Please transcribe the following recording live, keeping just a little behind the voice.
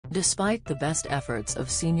Despite the best efforts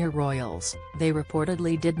of senior royals, they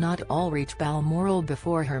reportedly did not all reach Balmoral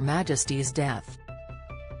before Her Majesty's death.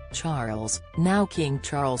 Charles, now King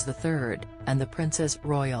Charles III, and the Princess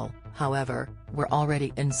Royal, however, were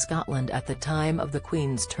already in Scotland at the time of the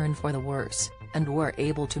Queen's turn for the worse, and were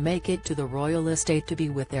able to make it to the royal estate to be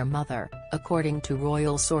with their mother, according to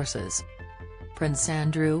royal sources. Prince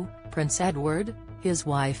Andrew, Prince Edward, his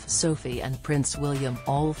wife Sophie and Prince William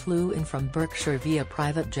all flew in from Berkshire via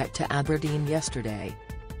private jet to Aberdeen yesterday.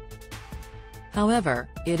 However,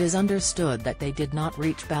 it is understood that they did not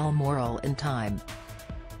reach Balmoral in time.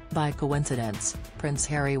 By coincidence, Prince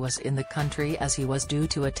Harry was in the country as he was due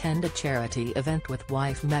to attend a charity event with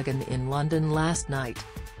wife Meghan in London last night.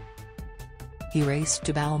 He raced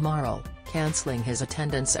to Balmoral, cancelling his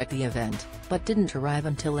attendance at the event, but didn't arrive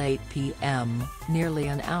until 8 p.m., nearly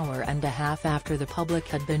an hour and a half after the public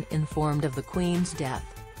had been informed of the Queen's death.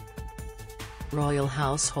 Royal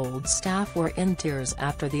household staff were in tears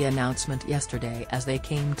after the announcement yesterday as they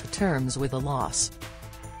came to terms with the loss.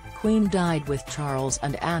 Queen died with Charles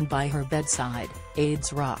and Anne by her bedside,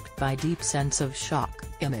 aides rocked by deep sense of shock.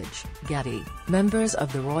 Image, Getty. Members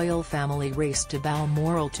of the royal family raced to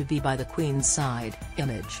Balmoral to be by the Queen's side.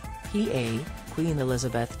 Image, PA, Queen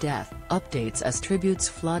Elizabeth death. Updates as tributes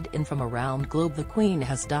flood in from around globe. The Queen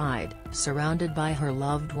has died, surrounded by her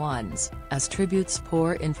loved ones, as tributes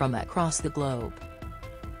pour in from across the globe.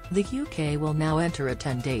 The UK will now enter a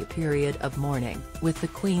 10-day period of mourning, with the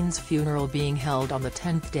Queen's funeral being held on the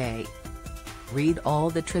 10th day. Read all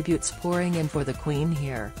the tributes pouring in for the Queen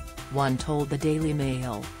here, one told the Daily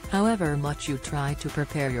Mail. However much you try to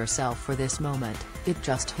prepare yourself for this moment, it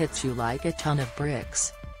just hits you like a ton of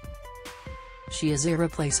bricks. She is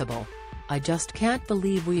irreplaceable. I just can't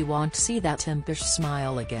believe we won't see that impish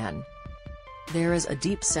smile again. There is a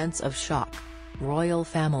deep sense of shock. Royal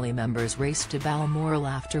family members raced to Balmoral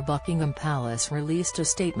after Buckingham Palace released a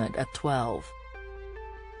statement at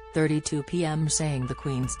 12:32 p.m. saying the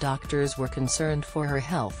Queen's doctors were concerned for her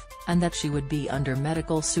health, and that she would be under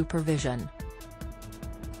medical supervision.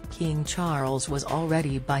 King Charles was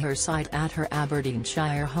already by her side at her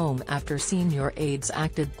Aberdeenshire home after senior aides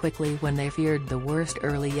acted quickly when they feared the worst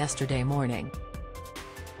early yesterday morning.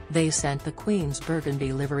 They sent the Queen's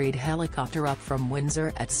burgundy-liveried helicopter up from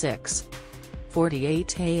Windsor at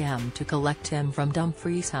 6:48 a.m. to collect him from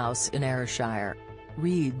Dumfries House in Ayrshire.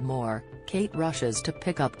 Read more. Kate rushes to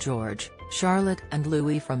pick up George, Charlotte and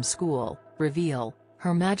Louis from school. Reveal,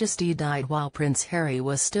 Her Majesty died while Prince Harry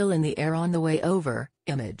was still in the air on the way over.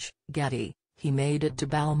 Image, Getty. He made it to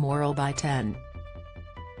Balmoral by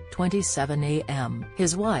 10:27 a.m.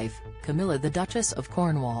 His wife, Camilla the Duchess of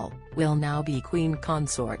Cornwall, will now be Queen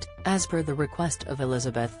Consort, as per the request of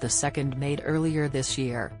Elizabeth II made earlier this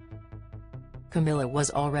year. Camilla was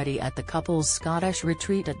already at the couple's Scottish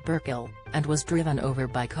retreat at Berkshire, and was driven over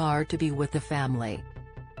by car to be with the family.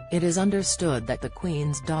 It is understood that the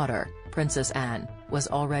Queen's daughter, Princess Anne, was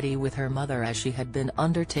already with her mother as she had been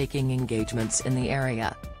undertaking engagements in the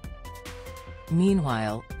area.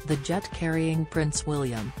 Meanwhile, the jet carrying Prince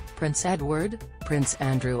William, Prince Edward, Prince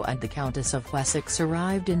Andrew and the Countess of Wessex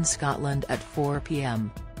arrived in Scotland at 4 p.m.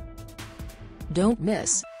 Don't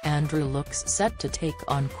miss, Andrew looks set to take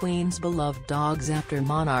on Queen's beloved dogs after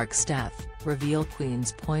monarch's death. Reveal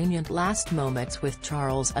Queen's poignant last moments with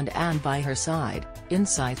Charles and Anne by her side.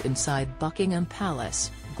 Insight inside Buckingham Palace.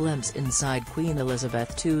 Glimpse inside Queen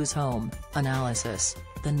Elizabeth II's home. Analysis.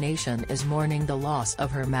 The nation is mourning the loss of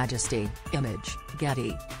Her Majesty. Image,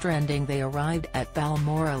 Getty. Trending. They arrived at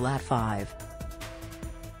Balmoral at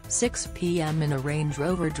 5:06 p.m. in a Range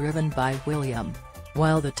Rover driven by William.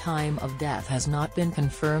 While the time of death has not been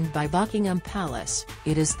confirmed by Buckingham Palace,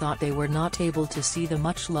 it is thought they were not able to see the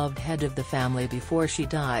much-loved head of the family before she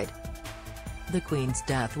died. The Queen's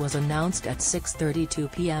death was announced at 6:32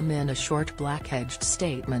 p.m. in a short black-edged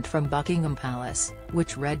statement from Buckingham Palace,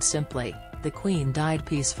 which read simply, "The Queen died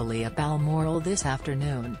peacefully at Balmoral this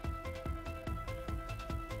afternoon."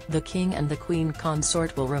 The King and the Queen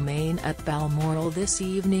Consort will remain at Balmoral this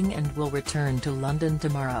evening and will return to London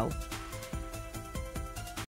tomorrow.